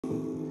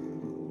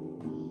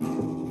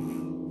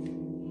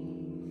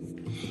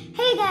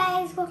Hey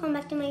guys, welcome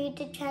back to my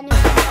YouTube channel.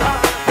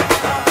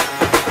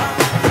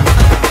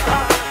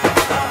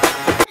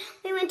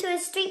 We went to a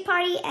street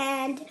party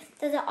and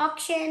there's an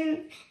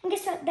auction. And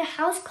guess what? The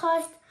house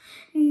cost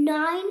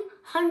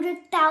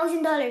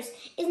 $900,000.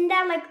 Isn't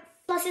that like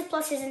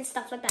pluses and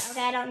stuff like that?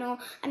 Okay, I don't know.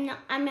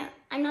 I'm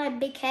not a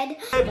big head.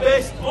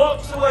 Best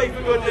blocks away,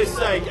 for goodness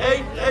sake.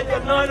 Ain't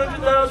got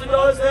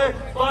 $900,000 there,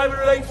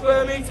 508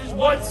 square meters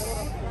once.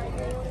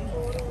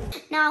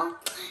 Now,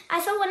 I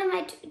saw one of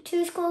my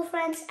two school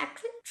friends,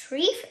 actually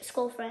 3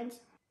 school friends.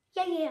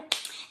 Yeah.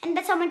 And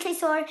that's how much I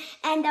saw,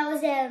 and that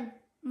was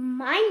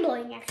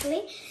mind-blowing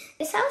actually.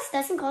 This house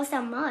doesn't cost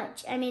that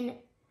much. I mean,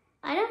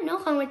 I don't know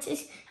how much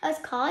this house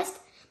cost,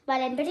 but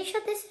I'm pretty sure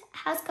this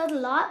house cost a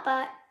lot,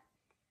 but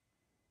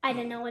I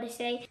don't know what to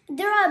say.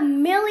 There are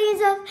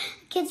millions of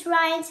kids'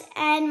 rides,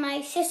 and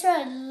my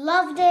sister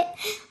loved it,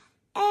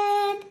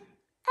 and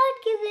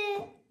I'd give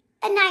it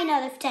a 9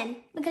 out of 10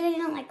 because I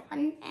don't like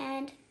one,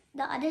 and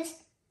the others,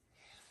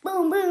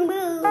 boom, boom,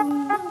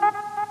 boom.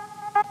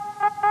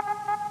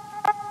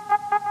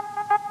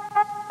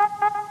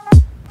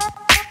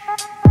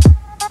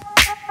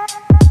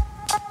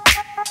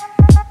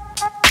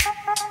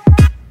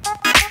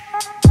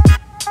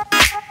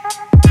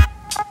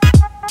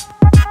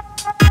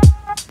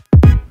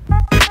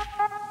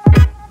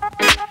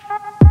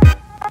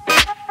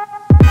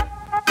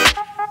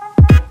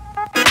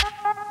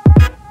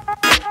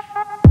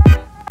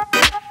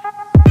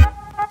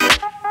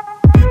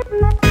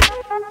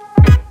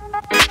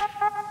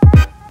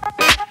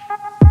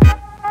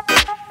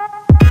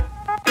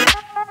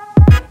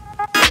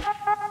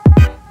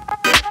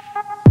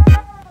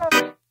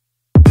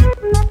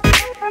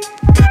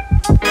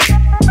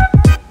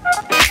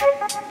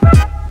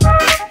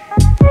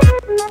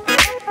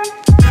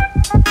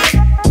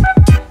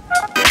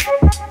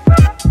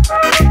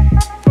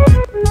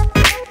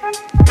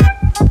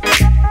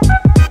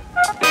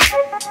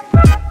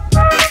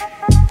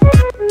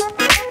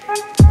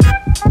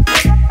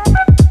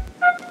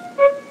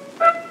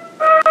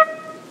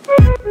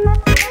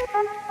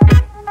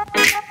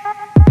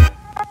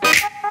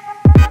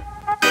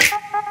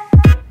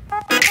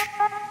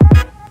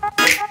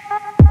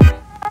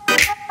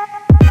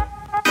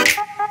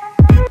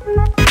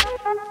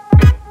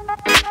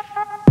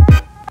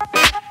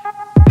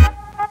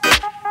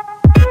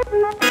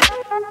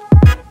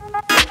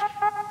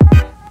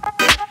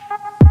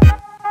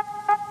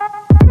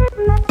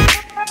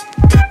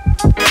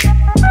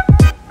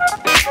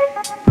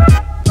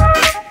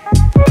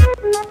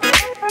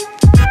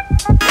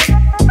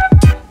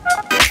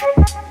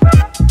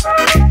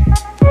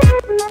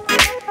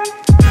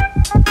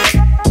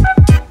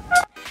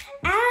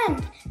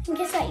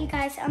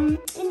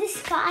 In the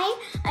sky,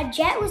 a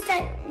jet was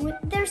that with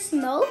their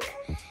smoke,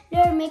 they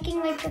were making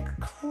like a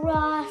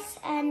cross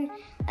and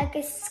like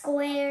a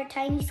square,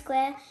 tiny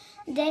square,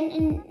 then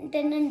a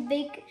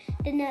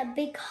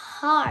big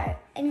heart,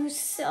 and it was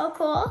so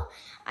cool.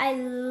 I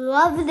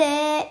loved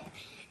it.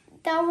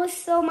 That was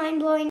so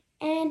mind-blowing,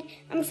 and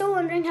I'm still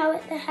wondering how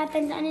it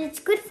happened. And it's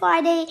Good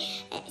Friday,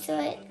 so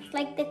it's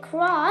like the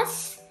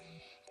cross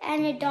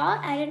and a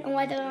dot. I don't know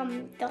why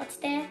the dot's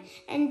there.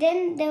 And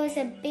then there was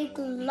a big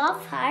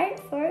love heart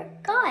for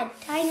God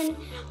tying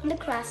on the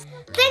cross.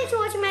 Thanks for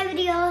watching my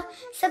video.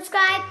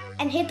 Subscribe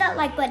and hit that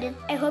like button.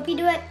 I hope you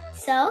do it.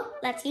 So,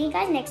 let's see you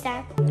guys next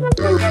time.